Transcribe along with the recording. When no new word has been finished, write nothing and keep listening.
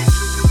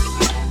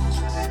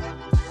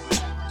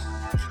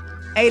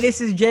Hey,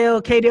 this is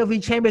JL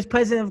KDLV Chambers,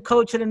 president of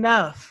Cultured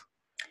Enuf.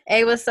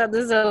 Hey, what's up?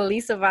 This is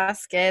Elisa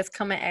Vasquez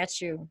coming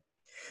at you.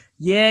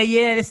 Yeah.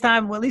 This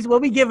time, well, at least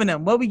what we giving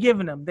them? What we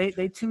giving them?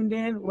 They tuned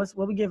in. What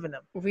we giving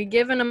them? We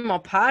giving them a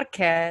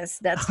podcast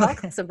that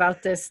talks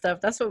about this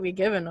stuff. That's what we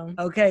giving them.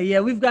 Okay,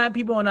 yeah, we've got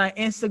people on our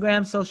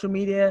Instagram, social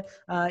media,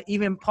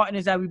 even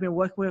partners that we've been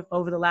working with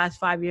over the last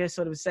 5 years,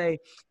 sort of say,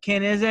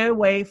 is there a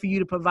way for you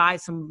to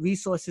provide some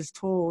resources,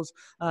 tools?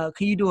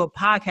 Can you do a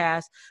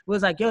podcast? It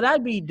was like, yo,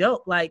 that'd be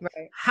dope. Like,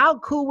 Right. How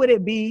cool would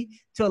it be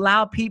to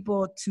allow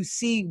people to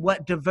see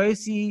what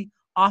diversity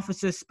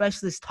officers,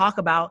 specialists talk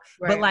about,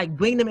 but like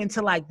bring them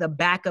into like the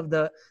back of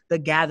the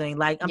gathering.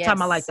 Like I'm talking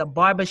about like the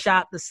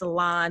barbershop, the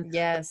salon,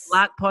 the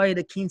block party,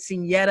 the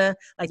quinceañera,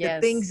 like the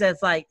things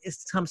that's like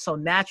it's come so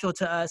natural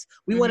to us.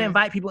 We want to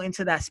invite people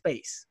into that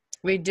space.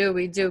 We do,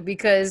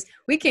 because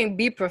we can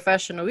be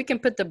professional. We can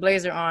put the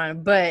blazer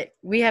on, but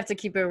we have to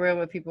keep it real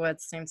with people at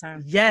the same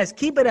time. Yes,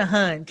 keep it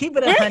 100. Keep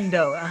it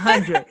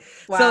 100.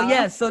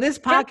 Wow. So this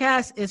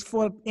podcast is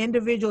for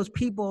individuals,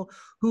 people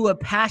who are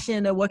passionate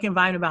in their work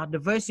environment about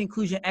diversity,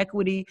 inclusion,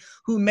 equity,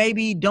 who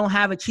maybe don't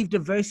have a chief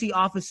diversity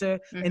officer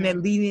and they're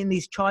leading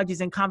these charges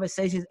and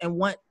conversations and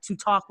want to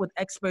talk with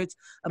experts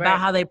about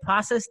how they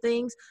process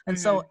things. And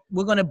so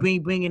we're going to be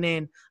bringing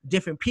in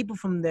different people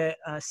from the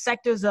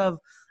sectors of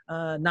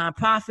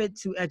nonprofit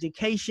to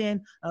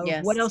education.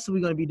 What else are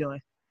we going to be doing?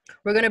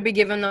 We're going to be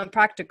giving them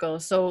practical.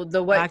 So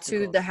the what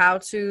to, the how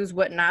to's,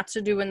 what not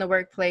to do in the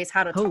workplace,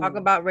 how to talk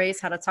about race,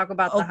 how to talk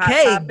about the hot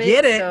topics.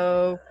 Get it.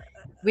 So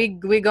we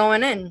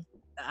going in.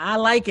 I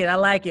like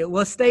it.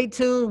 Well, stay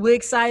tuned. We're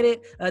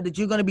excited that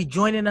you're going to be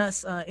joining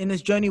us in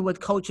this journey with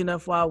Cultured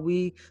Enuf while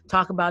we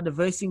talk about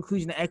diversity,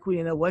 inclusion, and equity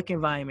in the work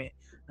environment.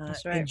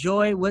 That's right.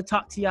 Enjoy. We'll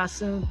talk to y'all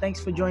soon. Thanks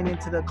for joining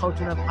into the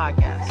Cultured Enuf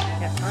podcast.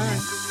 Have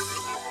fun.